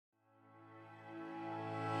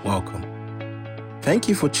welcome. Thank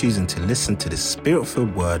you for choosing to listen to the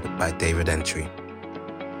Spirit-filled Word by David Entry.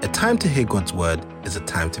 A time to hear God's Word is a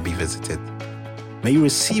time to be visited. May you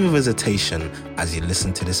receive a visitation as you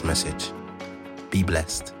listen to this message. Be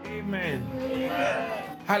blessed. Amen.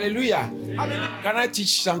 Hallelujah. Can I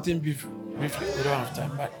teach something briefly? We don't have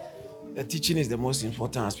time, but the teaching is the most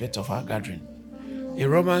important aspect of our gathering. In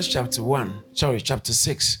Romans chapter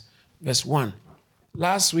 6, verse 1.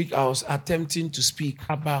 Last week I was attempting to speak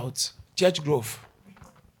about church growth.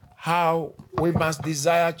 How we must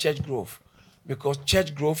desire church growth. Because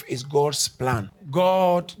church growth is God's plan.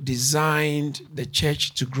 God designed the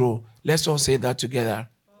church to grow. Let's all say that together.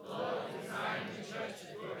 God designed the church to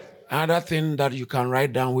grow. Another thing that you can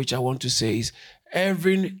write down, which I want to say, is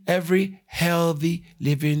every healthy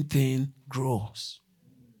living thing grows.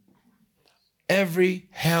 Every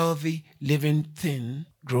healthy living thing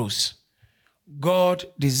grows. God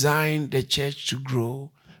designed the church to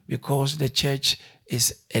grow because the church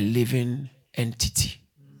is a living entity.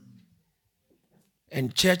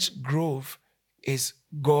 And church growth is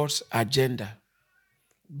God's agenda,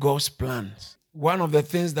 God's plans. One of the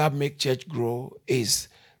things that make church grow is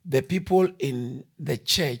the people in the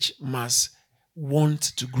church must want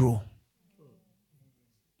to grow.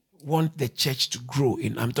 Want the church to grow.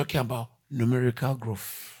 I'm talking about numerical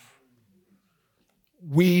growth.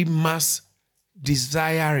 We must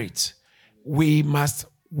desire it. We must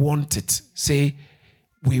want it. Say,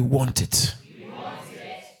 we want it.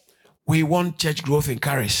 We want church growth in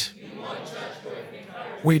Caris.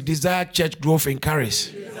 We desire church growth in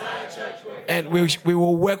Caris. And we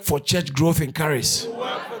will work for church growth in Caris.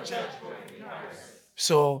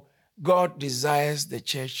 So God desires the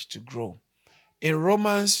church to grow. In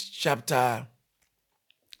Romans chapter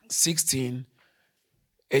 16,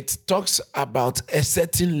 it talks about a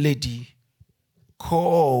certain lady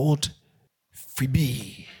called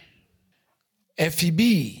Phoebe. A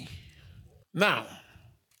Phoebe. Now,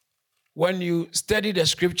 when you study the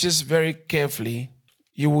scriptures very carefully,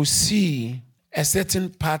 you will see a certain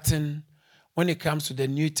pattern when it comes to the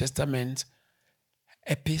New Testament.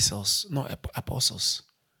 Epistles, not apostles.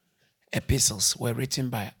 Epistles were written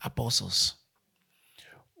by apostles.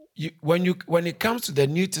 When it comes to the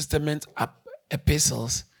New Testament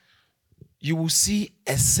epistles, you will see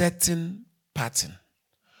a certain pattern,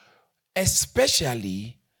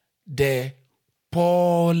 especially the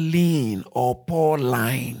Pauline or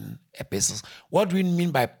Pauline epistles. What do we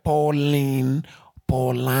mean by Pauline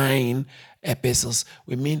epistles?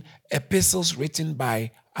 We mean epistles written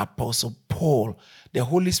by Apostle Paul. The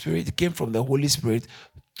Holy Spirit came from the Holy Spirit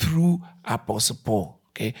through Apostle Paul.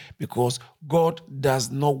 Okay, because God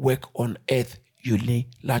does not work on earth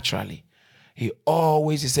unilaterally. He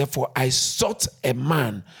said, for I sought a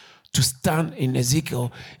man to stand in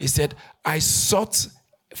Ezekiel. He said, I sought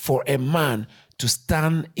for a man to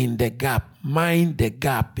stand in the gap, mind the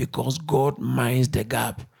gap, because God minds the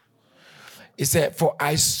gap. He said, for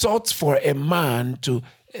I sought for a man to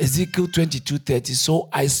Ezekiel 22:30. So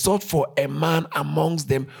I sought for a man amongst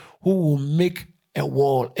them who will make a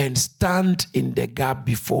wall and stand in the gap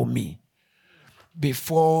before me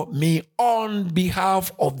on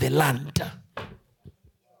behalf of the land.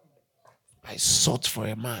 I sought for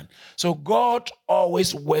a man. So God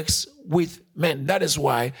always works with men. That is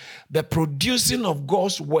why the producing of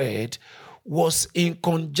God's word was in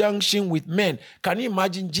conjunction with men. Can you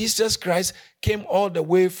imagine? Jesus Christ came all the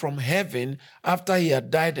way from heaven after he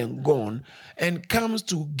had died and gone and comes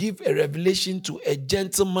to give a revelation to a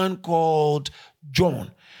gentleman called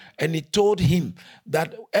John. And he told him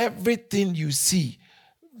that everything you see,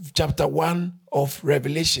 chapter 1 of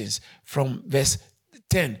Revelations from verse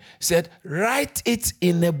 10, said, write it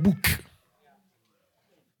in a book.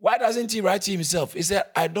 Why doesn't he write it himself? He said,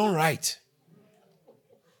 I don't write.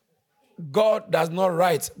 God does not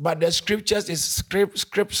write, but the scriptures is script.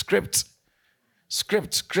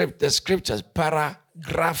 The scriptures,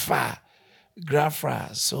 paragrapha.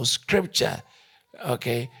 So scripture,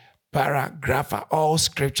 okay, paragrapha, all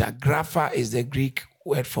scripture. Grapha is the Greek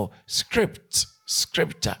word for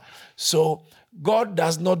scripture. So God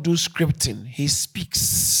does not do scripting. He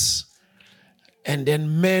speaks. And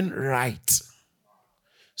then men write.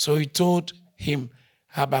 So he told him,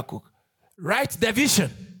 Habakkuk, write the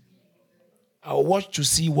vision. I'll watch to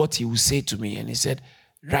see what he will say to me. And he said,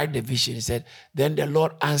 write the vision. He said, then the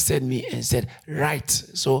Lord answered me and said, write.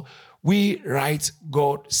 So we write,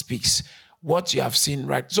 God speaks. What you have seen,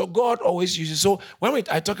 right? So God always uses. So when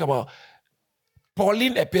I talk about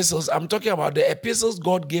Pauline epistles, I'm talking about the epistles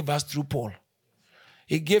God gave us through Paul.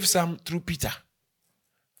 He gave some through Peter.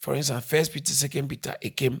 For instance, 1 Peter, 2 Peter,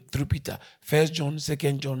 it came through Peter. 1 John, 2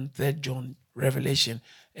 John, 3 John, Revelation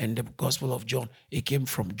and the Gospel of John, it came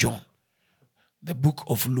from John. The book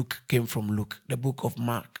of Luke came from Luke. The book of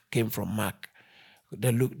Mark came from Mark.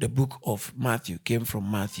 The book of Matthew came from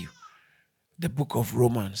Matthew. The book of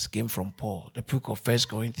Romans came from Paul. The book of 1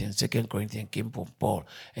 Corinthians, 2 Corinthians came from Paul.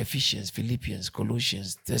 Ephesians, Philippians,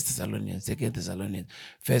 Colossians, 1 Thessalonians, 2 Thessalonians,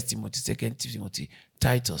 1 Timothy, 2 Timothy,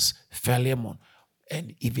 Titus, Philemon,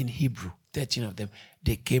 and even Hebrew, 13 of them,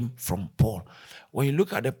 they came from Paul. When you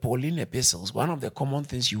look at the Pauline epistles, one of the common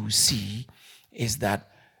things you will see is that,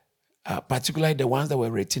 particularly the ones that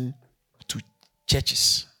were written to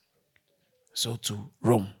churches, so to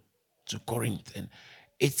Rome, to Corinth, and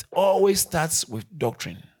it always starts with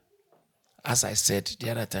doctrine. As I said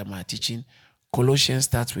the other time, my teaching, Colossians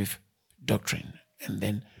starts with doctrine, and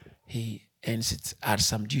then he ends it at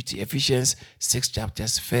some duty. Ephesians 6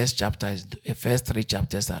 chapters, first 3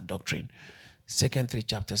 chapters are doctrine. Second 3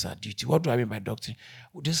 chapters are duty. What do I mean by doctrine?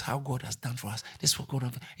 Well, this is how God has done for us. This is what God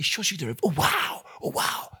has done. It shows you the, oh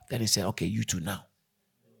wow. Then he said, okay, you too now.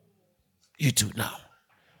 You too now.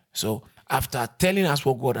 So after telling us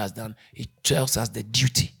what God has done, he tells us the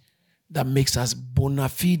duty that makes us bona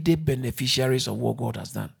fide beneficiaries of what God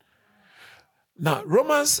has done. Now,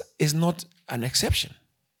 Romans is not an exception.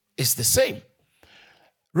 It's the same.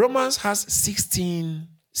 Romans has 16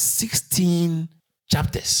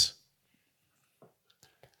 chapters.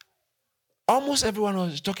 Almost everyone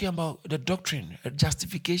was talking about the doctrine,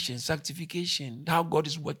 justification, sanctification, how God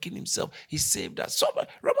is working himself. He saved us. So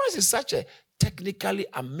Romans is such a technically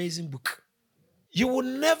amazing book. You will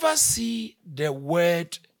never see the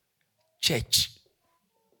word church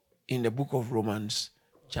in the book of Romans,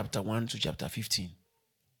 chapter 1 to chapter 15.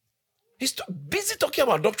 He's busy talking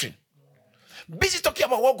about doctrine. Busy talking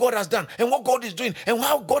about what God has done and what God is doing and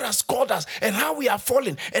how God has called us and how we are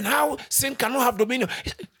falling and how sin cannot have dominion.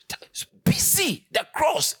 He's busy the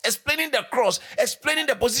cross, explaining the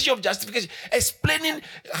position of justification, explaining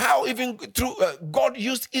how even through God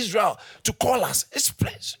used Israel to call us.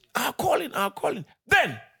 Explains our calling.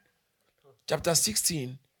 Then, chapter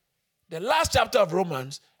 16, the last chapter of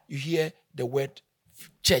Romans, you hear the word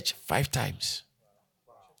church 5 times.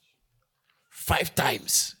 5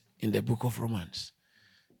 times in the book of Romans.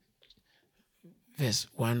 Verse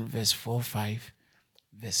 1, verse 4, 5,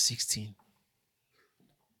 verse 16.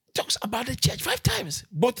 Talks about the church 5 times.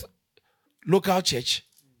 Both local church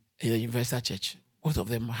and the universal church. Both of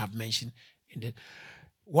them have mentioned in the.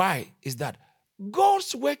 Why is that?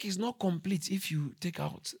 God's work is not complete if you take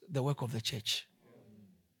out the work of the church.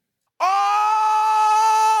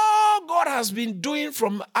 All God has been doing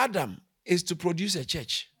from Adam is to produce a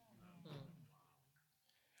church.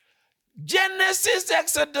 Genesis,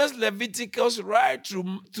 Exodus, Leviticus, right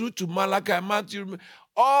through to Malachi, Matthew,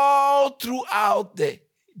 all throughout the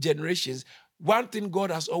generations, one thing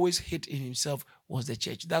God has always hid in himself was the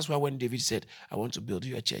church. That's why when David said, I want to build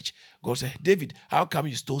you a church, God said, David, how come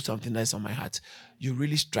you stole something that's on my heart? You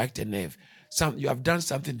really strike the nerve. You have done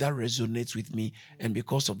something that resonates with me, and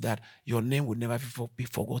because of that, your name will never be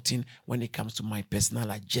forgotten when it comes to my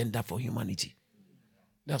personal agenda for humanity.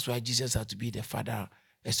 That's why Jesus had to be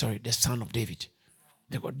the son of David.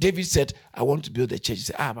 Because David said, I want to build a church. He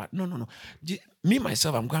said, but no. Me,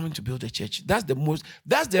 myself, I'm coming to build a church. That's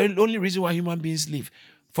the only reason why human beings live.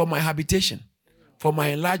 For my habitation, for my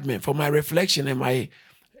enlargement, for my reflection and my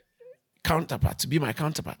counterpart, to be my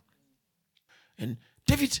counterpart. And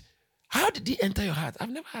David, how did he enter your heart? I've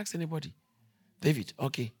never asked anybody. David,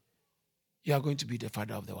 okay, you are going to be the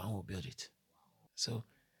father of the one who will build it. So,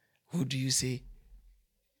 who do you say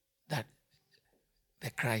that the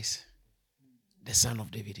Christ, the son of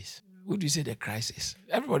David is? Who do you say the Christ is?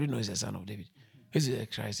 Everybody knows the son of David. Who is the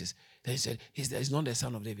Christ is? Then he said, he's not the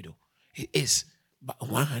son of David. Though. He is. But on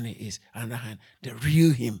one hand he is. On the other hand, the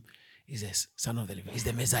real him is the son of the living. He's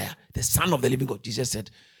the Messiah, the son of the living God. Jesus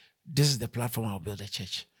said, this is the platform I'll build a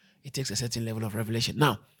church. It takes a certain level of revelation.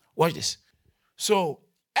 Now, watch this. So,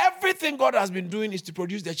 everything God has been doing is to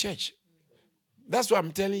produce the church. That's why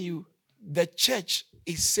I'm telling you, the church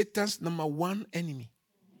is Satan's number 1 enemy.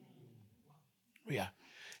 Yeah.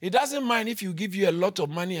 He doesn't mind if you give you a lot of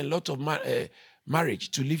money and a lot of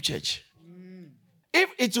marriage to leave church. If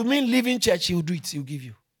it will mean leaving church, he will do it. He will give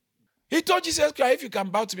you. He told Jesus Christ, if you can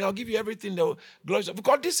bow to me, I'll give you everything, the glory.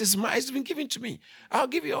 Because this is mine. It's been given to me. I'll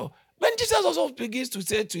give you all. When Jesus also begins to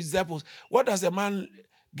say to his disciples, what does a man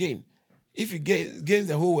gain? If he gains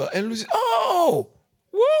the whole world and loses, whoa.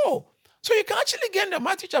 So you can actually gain the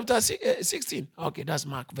Matthew chapter 16. Okay, that's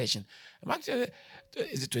Mark version. Mark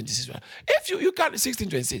is it 26? If you can, 16,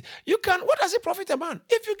 26. You can, what does it profit a man?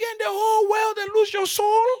 If you gain the whole world and lose your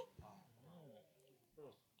soul.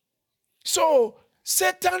 So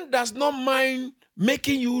Satan does not mind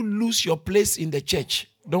making you lose your place in the church.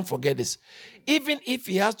 Don't forget this. Even if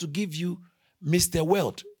he has to give you Mr.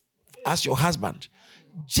 World as your husband,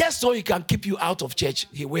 just so he can keep you out of church,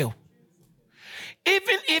 he will.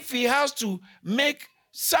 Even if he has to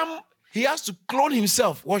he has to clone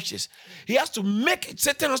himself. Watch this.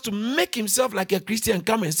 Satan has to make himself like a Christian and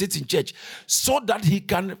come and sit in church so that he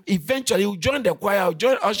can eventually, he'll join the choir, or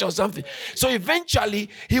join usher or something. So eventually,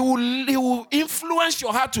 he will influence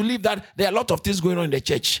your heart to believe that there are a lot of things going on in the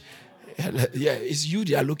church. Yeah, it's you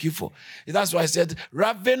they are looking for. That's why I said,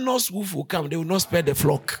 ravenous wolf will come. They will not spare the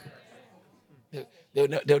flock. They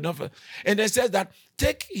will not. And it says that,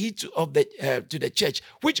 take heed to the church,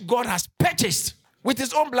 which God has purchased with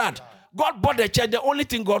his own blood. God bought the church. The only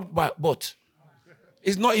thing God bought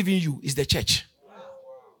is not even you, it's the church.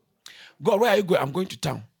 God, where are you going? I'm going to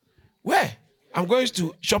town. Where? I'm going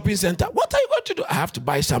to shopping center. What are you going to do? I have to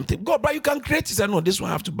buy something. God, but you can create it. He said, no, this one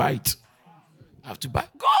I have to buy it. I have to buy.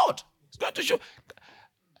 God, it's going to show.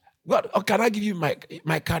 God, oh, can I give you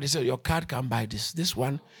my card? He said, your card can buy this. This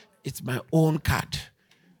one, it's my own card.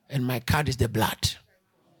 And my card is the blood.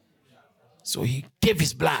 So he gave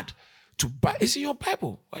his blood to buy. It's in your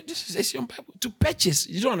Bible. It's in your Bible. To purchase.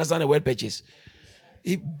 You don't understand the word purchase.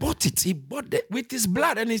 He bought it. He bought it with his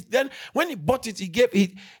blood. And then when he bought it,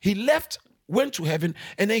 he left, went to heaven,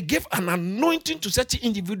 and he gave an anointing to certain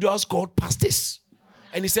individuals called pastors.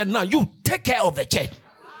 And he said, now you take care of the church.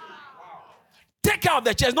 Take care of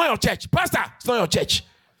the church. It's not your church. Pastor, it's not your church.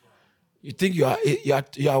 You think you are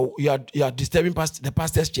disturbing the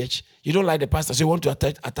pastor's church. You don't like the pastor, so you want to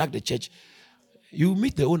attack the church. You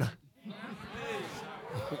meet the owner.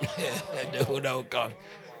 The owner will come.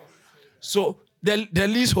 So the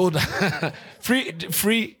leaseholder,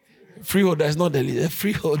 freeholder is not the lease,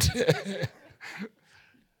 freeholder.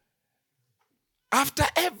 After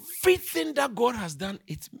everything that God has done,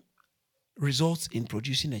 it results in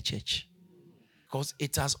producing a church. Because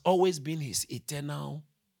it has always been his eternal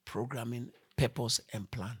programming, purpose,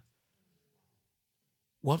 and plan.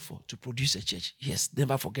 What for? To produce a church. Yes,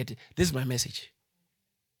 never forget it. This is my message.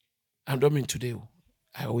 I don't mean today.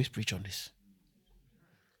 I always preach on this.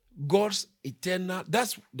 God's eternal,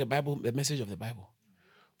 that's the Bible, the message of the Bible.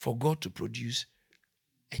 For God to produce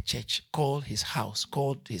a church called his house,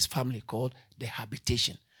 called his family, called the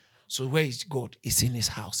habitation. So where is God? It's in his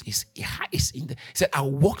house. It's in the, he said, I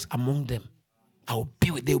walked among them. I will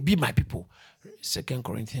be with, they will be my people. 2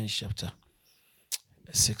 Corinthians chapter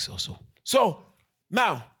 6 or so. So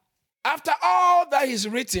now, after all that is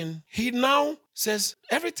written, he now says,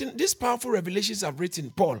 everything, these powerful revelations I've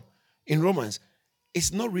written, Paul, in Romans,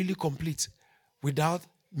 is not really complete without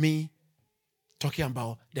me talking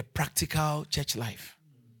about the practical church life.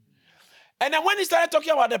 And then when he started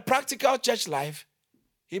talking about the practical church life,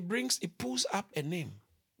 he pulls up a name.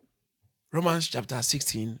 Romans chapter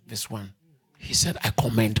 16, verse 1. He said, I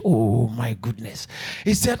commend. Oh, my goodness.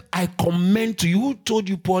 He said, I commend to you. Who told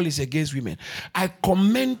you Paul is against women? I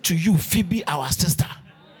commend to you Phoebe, our sister.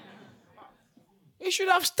 He should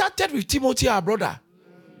have started with Timothy, our brother.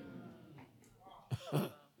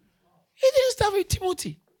 He didn't start with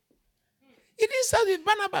Timothy. He didn't start with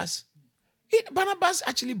Barnabas. Barnabas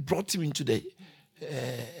actually brought him into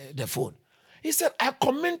the fold. He said, I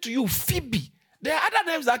commend to you Phoebe. There are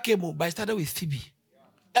other names that came up, but I started with Phoebe.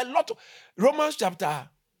 A lot of Romans chapter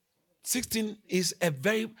 16 is a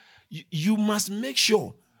very, you must make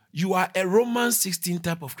sure you are a Romans 16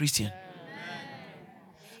 type of Christian.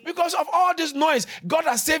 Because of all this noise, God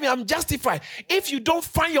has saved me, I'm justified. If you don't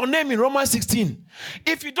find your name in Romans 16,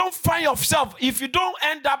 if you don't find yourself, if you don't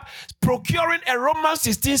end up procuring a Romans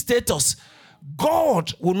 16 status,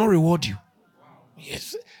 God will not reward you.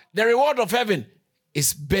 Yes. The reward of heaven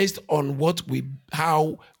is based on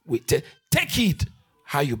how we take heed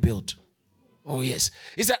how you build. Oh yes.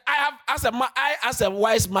 He said, I as a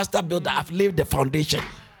wise master builder, I've laid the foundation.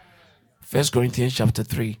 1 Corinthians chapter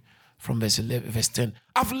 3 from verse 10.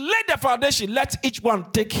 I've laid the foundation. Let each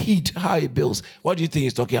one take heed how he builds. What do you think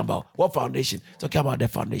he's talking about? What foundation? He's talking about the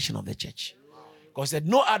foundation of the church. Because he said,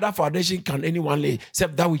 no other foundation can anyone lay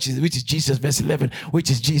except that which is Jesus, verse 11, which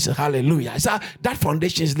is Jesus. Hallelujah. So that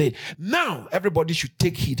foundation is laid. Now, everybody should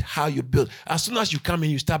take heed how you build. As soon as you come in,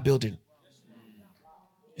 you start building.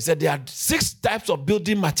 He said there are 6 types of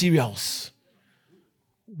building materials.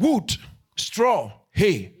 Wood, straw,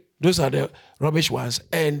 hay. Those are the rubbish ones.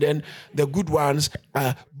 And then the good ones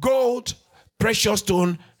are gold, precious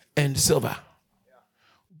stone, and silver.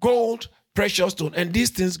 Gold, precious stone. And these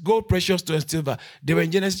things, gold, precious stone, and silver, they were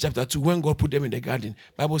in Genesis chapter 2 when God put them in the garden.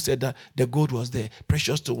 The Bible said that the gold was there,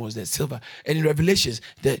 precious stone was there, silver. And in Revelations,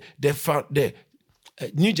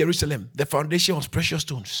 New Jerusalem, the foundation was precious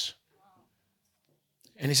stones.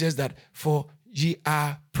 And he says that for ye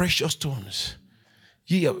are precious stones.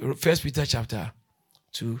 Ye, 1 Peter chapter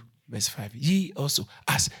 2, verse 5. Ye also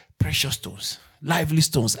as precious stones, lively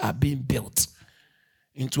stones are being built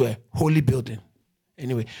into a holy building.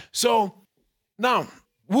 Anyway, so now,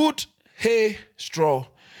 wood, hay, straw.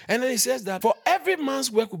 And then he says that for every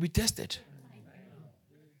man's work will be tested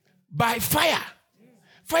by fire.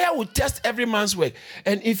 Fire will test every man's work.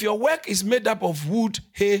 And if your work is made up of wood,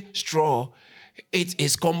 hay, straw, it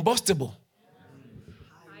is combustible.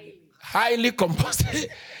 Highly combustible.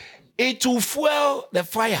 It will fuel the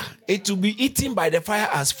fire. It will be eaten by the fire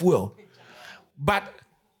as fuel. But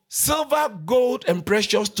silver, gold, and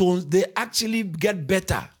precious stones, they actually get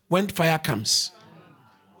better when fire comes.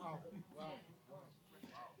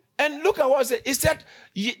 And look at what it said. It said,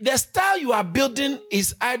 the style you are building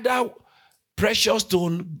is either precious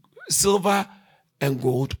stone, silver, and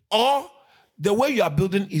gold, or the way you are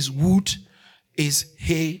building is wood, is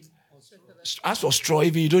hay. As for straw,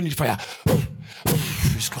 even you don't need fire.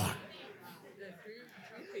 It's gone.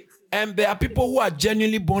 And there are people who are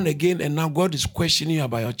genuinely born again, and now God is questioning you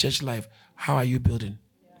about your church life. How are you building?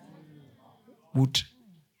 Wood,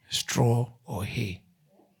 straw, or hay?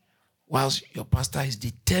 Whilst your pastor is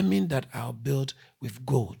determined that I'll build with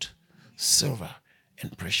gold, silver,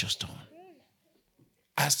 and precious stone.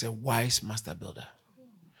 As a wise master builder.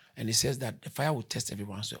 And he says that the fire will test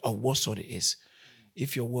everyone's work, of what sort it is.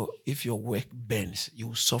 If your work burns, you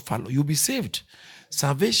will suffer. You'll be saved.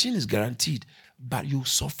 Salvation is guaranteed, but you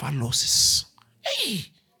suffer losses. Hey!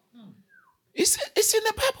 It's in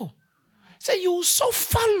the Bible. It says you will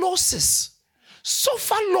suffer losses.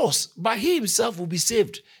 Suffer loss, but he himself will be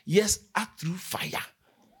saved. Yes, through fire.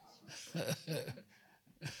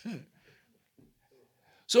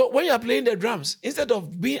 So when you are playing the drums, instead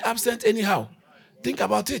of being absent anyhow, think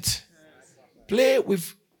about it.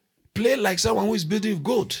 Play like someone who is building with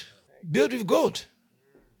gold. Build with gold.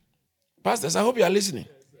 Pastors, I hope you are listening.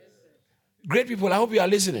 Great people, I hope you are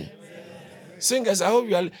listening. Singers, I hope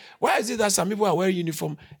you are. Why is it that some people are wearing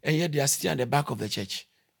uniform and yet they are sitting at the back of the church?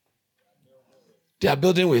 They are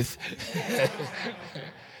building with.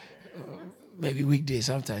 Maybe weekdays,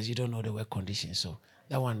 sometimes you don't know the work conditions, so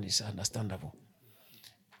that one is understandable.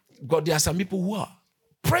 But there are some people who are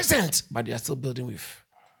present, but they are still building with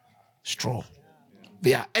straw.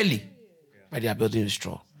 They are early, but they are building with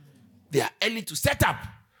straw. They are early to set up,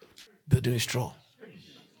 building with straw.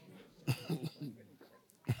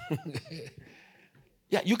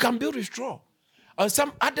 Yeah, you can build with straw. And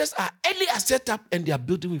some others are early at setup and they are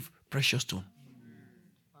building with precious stone.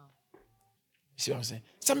 You see what I'm saying?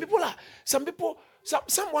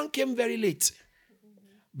 Someone came very late,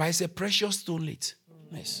 but it's a precious stone late.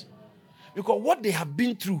 Yes. Because what they have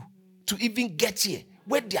been through to even get here,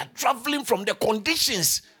 where they are traveling from the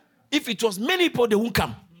conditions, if it was many people, they won't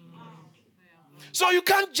come. So you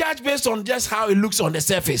can't judge based on just how it looks on the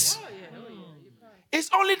surface. It's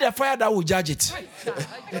only the fire that will judge it.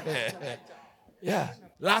 Yeah.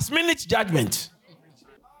 Last minute judgment.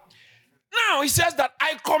 Now he says that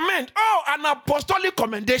I commend. Oh, an apostolic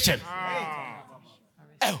commendation.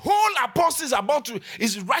 A whole apostle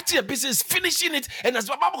is writing a business, finishing it, and as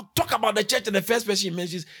the Bible talk about the church, and the first person he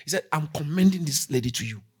mentions, he said, I'm commending this lady to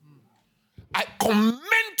you. I commend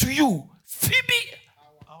to you Phoebe,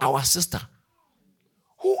 our sister,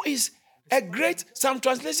 who is a great, some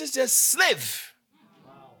translations say slave.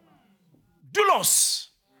 Doulos,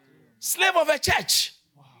 slave of a church.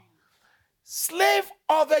 Slave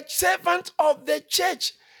of a servant of the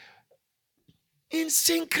church in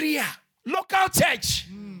Syncria. Local church.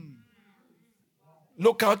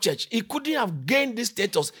 Local church. He couldn't have gained this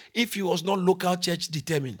status if he was not local church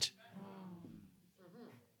determined.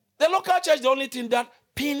 The local church, the only thing that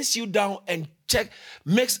pins you down and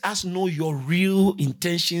makes us know your real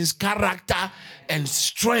intentions, character, and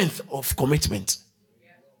strength of commitment.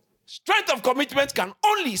 Strength of commitment can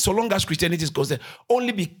only, so long as Christianity is concerned,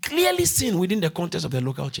 only be clearly seen within the context of the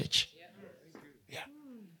local church.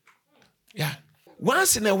 Yeah.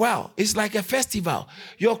 Once in a while, it's like a festival.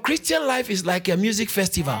 Your Christian life is like a music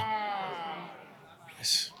festival.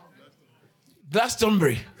 Yes.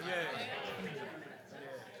 Glastonbury.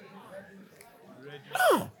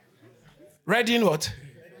 No. Reading what?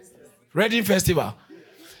 Reading festival.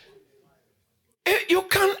 You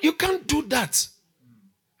can't do that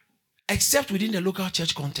except within the local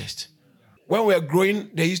church context. When we were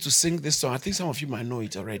growing, they used to sing this song. I think some of you might know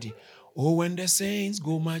it already. Oh, when the saints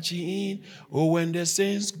go marching in. Oh, when the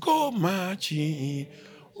saints go marching in.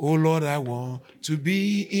 Oh, Lord, I want to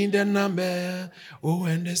be in the number. Oh,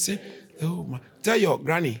 when the saints... Oh, tell your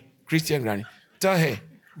granny, Christian granny, Tell her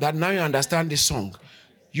that now you understand this song.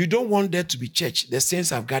 You don't want there to be church. The saints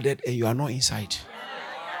have gathered and you are not inside.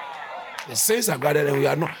 The saints have gathered and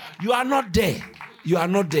you are not there. You are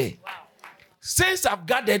not there. Saints have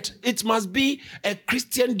gathered. It must be a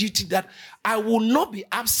Christian duty that I will not be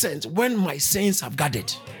absent when my saints have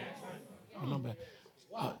gathered.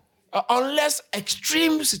 Unless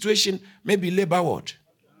extreme situation, maybe labor ward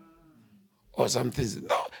or something.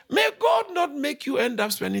 No, may God not make you end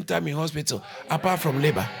up spending time in hospital apart from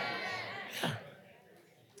labor. Yeah.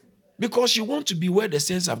 Because you want to be where the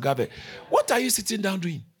saints have gathered. What are you sitting down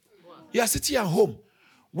doing? You are sitting at home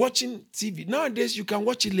watching TV. Nowadays, you can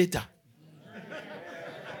watch it later.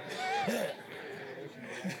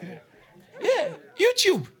 Yeah,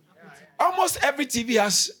 YouTube. Almost every TV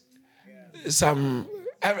has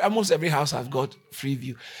almost every house has got free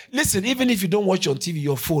view. Listen, even if you don't watch on TV,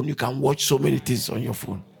 your phone, you can watch so many things on your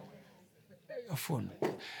phone. Your phone.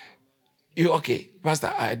 Okay,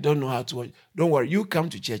 Pastor, I don't know how to watch. Don't worry, you come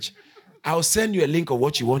to church. I'll send you a link of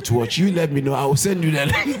what you want to watch. You let me know. I will send you the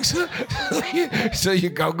link so you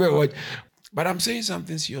can go and watch. But I'm saying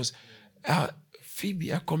something serious.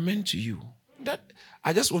 Phoebe, I commend to you. That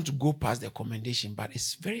I just want to go past the commendation, but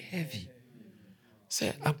it's very heavy.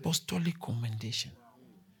 Say apostolic commendation.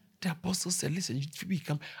 The apostle said, listen, Phoebe,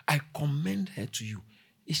 come. I commend her to you.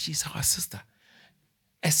 She's our sister.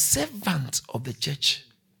 A servant of the church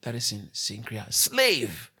that is in Syncria.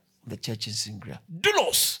 Slave of the church in Syncria.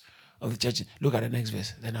 Doulos of the church. Look at the next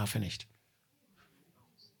verse. Then I'll finish.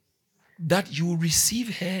 That you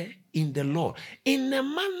receive her in the Lord in a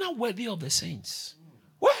manner worthy of the saints.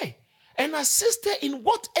 Why? And assist her in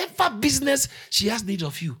whatever business she has need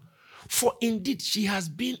of you. For indeed, she has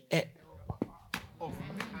been a... Of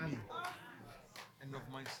me and of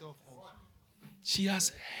myself also. She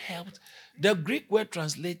has helped. The Greek word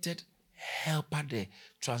translated helper there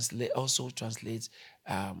also translates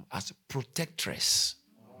as protectress.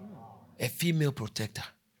 A female protector.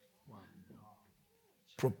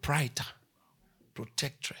 Proprietor.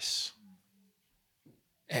 Protectress.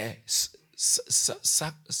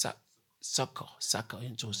 Succor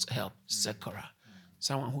into help. Succorer.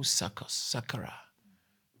 Someone who succors. Succorer.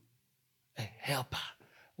 A helper.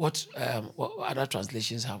 What other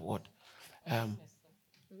translations have what?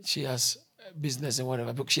 She has business and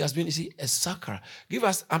whatever. But she has been, you see, a succorer. Give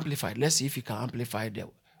us amplified. Let's see if you can amplify the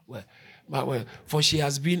word. For she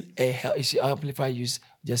has been a help. If she amplify, use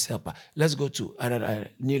just helper. Let's go to another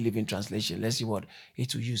New Living Translation. Let's see what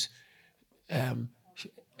it will use.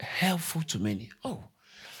 Helpful to many. Oh,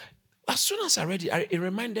 as soon as I read it, it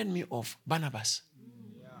reminded me of Barnabas.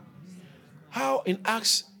 How in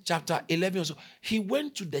Acts chapter 11 or so, he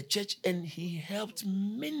went to the church and he helped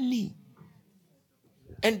many.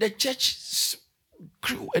 And the church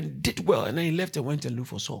grew and did well. And then he left and went and looked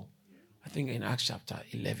for Saul. I think in Acts chapter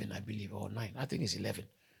 11, I believe, or 9. I think it's 11.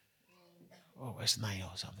 Oh, it's 9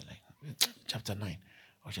 or something like that. Chapter 9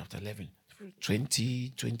 or chapter 11.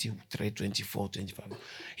 20, 23, 24, 25.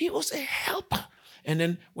 He was a helper. And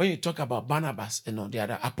then when you talk about Barnabas and the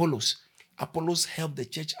other, Apollos helped the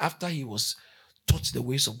church after he was taught the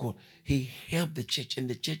ways of God. He helped the church and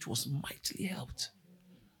the church was mightily helped.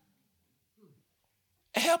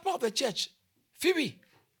 A helper of the church, Phoebe,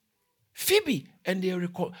 and they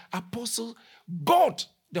recall apostle, God,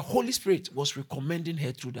 the Holy Spirit was recommending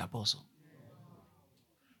her through the apostle.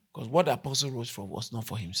 Because what the apostle rose from was not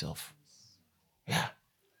for himself. Yeah.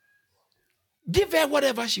 Give her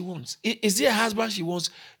whatever she wants. Is there a husband she wants?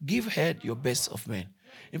 Give her your best of men.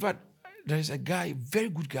 In fact, there is a guy, very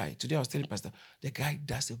good guy. Today I was telling Pastor, the guy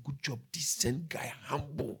does a good job, decent guy,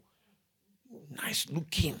 humble, nice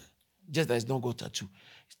looking. Just that he's not got tattoo.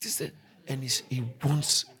 And he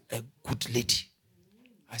wants a good lady.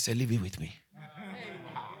 I said, leave it with me.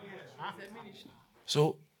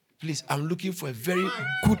 So, please, I'm looking for a very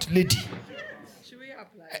good lady. Should we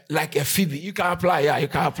apply? Like a Phoebe. You can apply, yeah, you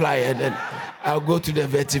can apply. And then I'll go to the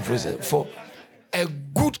vetting process. For a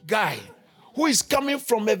good guy who is coming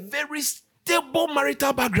from a very stable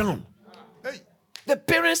marital background. The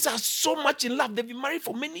parents are so much in love. They've been married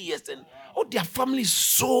for many years and their family is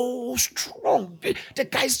so strong. The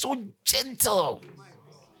guy is so gentle.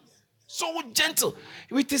 So gentle.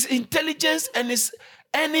 With his intelligence and his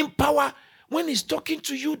earning power, when he's talking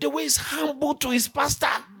to you, the way he's humble to his pastor.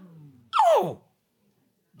 Oh!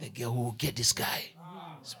 The girl who will get this guy.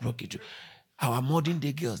 It's broken too. Our modern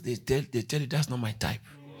day girls, they tell you that's not my type.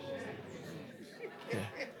 Yeah.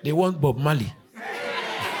 They want Bob Marley.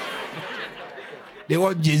 They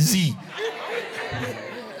want Jay-Z.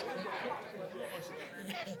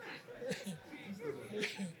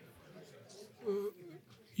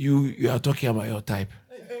 You are talking about your type.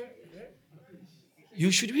 You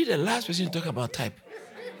should be the last person to talk about type.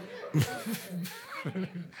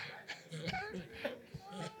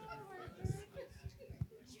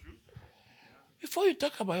 Before you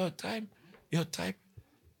talk about your type,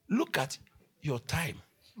 look at your time.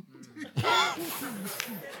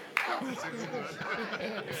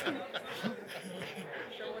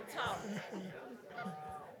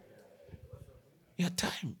 Your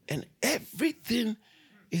time. And everything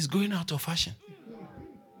is going out of fashion.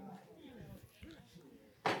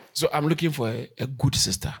 So I'm looking for a good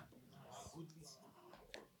sister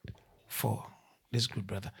for this good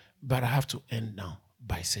brother. But I have to end now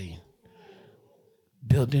by saying,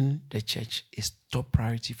 building the church is top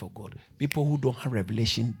priority for God. People who don't have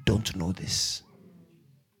revelation don't know this.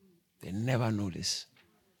 They never know this.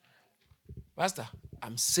 Pastor,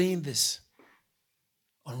 I'm saying this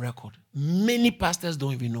on record. Many pastors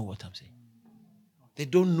don't even know what I'm saying. They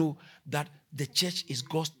don't know that the church is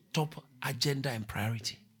God's top agenda and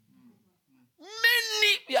priority.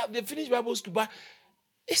 Many, they finish Bible school, but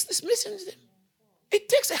it's missing them. It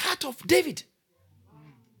takes a heart of David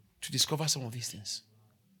to discover some of these things.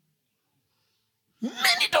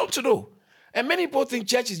 Many don't know. And many people think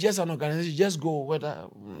church is just an organization. Just go, whether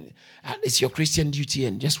it's your Christian duty,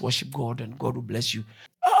 and just worship God and God will bless you.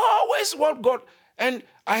 I always want God. And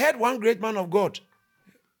I had one great man of God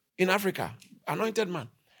in Africa, anointed man.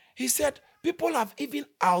 He said, people have even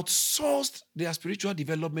outsourced their spiritual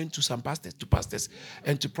development to some pastors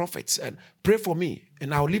and to prophets. And pray for me,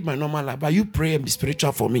 and I'll live my normal life. But you pray and be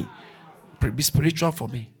spiritual for me. Be spiritual for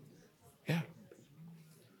me. Yeah.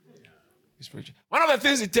 Be spiritual. One of the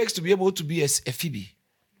things it takes to be able to be a Phoebe,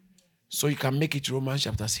 so you can make it to Romans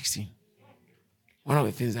chapter 16. One of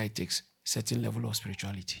the things that it takes, a certain level of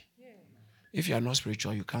spirituality. If you are not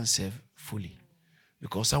spiritual, you can't serve fully.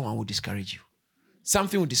 Because someone will discourage you.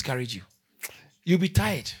 Something will discourage you. You'll be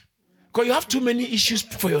tired. Because you have too many issues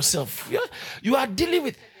for yourself. You are dealing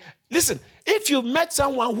with... Listen, if you met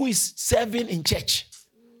someone who is serving in church,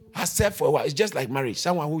 has served for a while, it's just like marriage.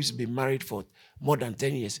 Someone who's been married for more than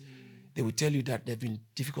 10 years, they will tell you that there have been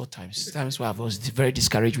difficult times. Times where I was very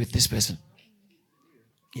discouraged with this person.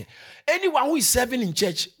 Yeah. Anyone who is serving in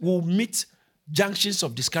church will meet junctions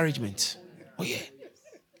of discouragement. Oh yeah.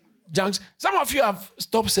 Some of you have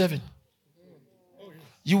stopped serving.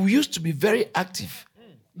 You used to be very active.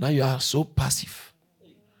 Now you are so passive.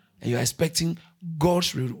 And you are expecting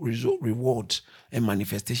God's reward and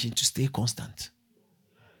manifestation to stay constant.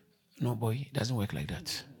 No, boy, it doesn't work like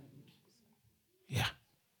that. Yeah.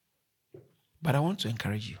 But I want to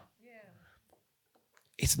encourage you.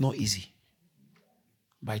 It's not easy.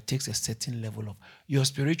 But it takes a certain level of... Your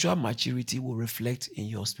spiritual maturity will reflect in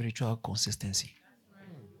your spiritual consistency.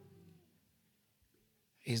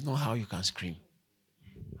 It's not how you can scream,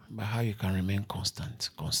 but how you can remain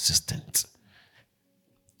consistent.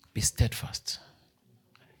 Be steadfast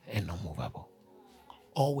and unmovable.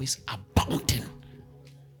 Always abounding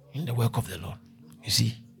in the work of the Lord. You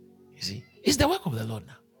see? It's the work of the Lord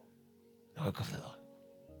now. The work of the Lord.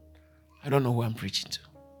 I don't know who I'm preaching to.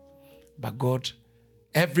 But God,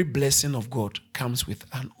 every blessing of God comes with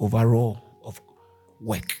an overall of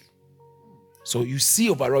work. So you see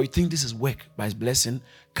overall, you think this is work, but it's blessing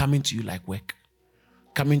coming to you like work.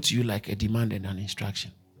 Coming to you like a demand and an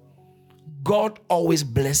instruction. God always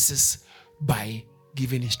blesses by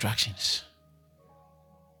giving instructions.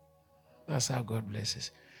 That's how God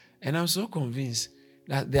blesses. And I'm so convinced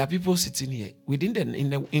that there are people sitting here,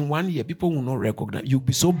 in 1 year, people will not recognize. You'll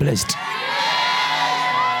be so blessed.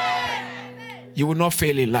 You will not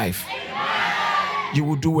fail in life. You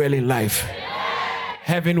will do well in life.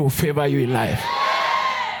 Heaven will favor you in life.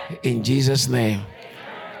 In Jesus' name.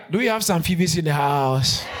 Do we have some Phoebes in the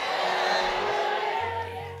house?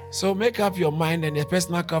 So make up your mind and a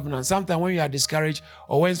personal covenant. Sometimes when you are discouraged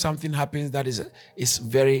or when something happens that is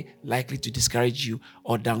very likely to discourage you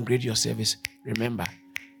or downgrade your service, remember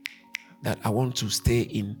that I want to stay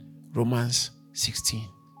in Romans 16.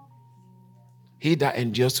 He that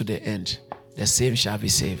endures to the end, the same shall be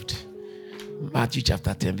saved. Matthew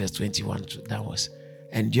chapter 10 verse 21 downwards.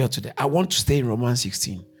 Endure to the... I want to stay in Romans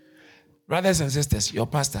 16. Brothers and sisters, your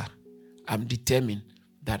pastor, I'm determined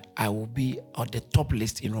that I will be on the top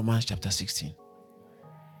list in Romans chapter 16.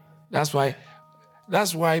 That's why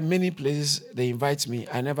many places they invite me.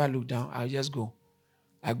 I never look down. I just go.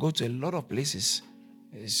 I go to a lot of places.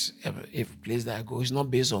 It's a place that I go. It's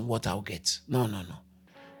not based on what I'll get. No.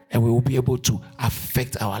 And we will be able to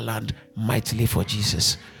affect our land mightily for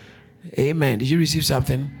Jesus. Amen. Did you receive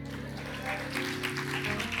something?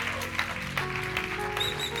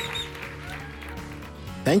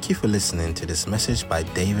 Thank you for listening to this message by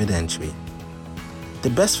David Entry.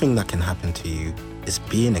 The best thing that can happen to you is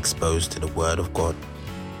being exposed to the Word of God.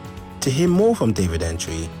 To hear more from David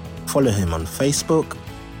Entry, follow him on Facebook,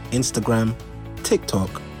 Instagram,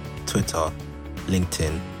 TikTok, Twitter,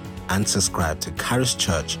 LinkedIn, and subscribe to Charis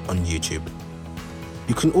Church on YouTube.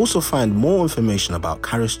 You can also find more information about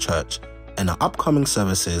Charis Church and our upcoming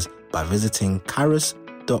services by visiting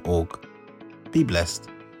charis.org. Be blessed.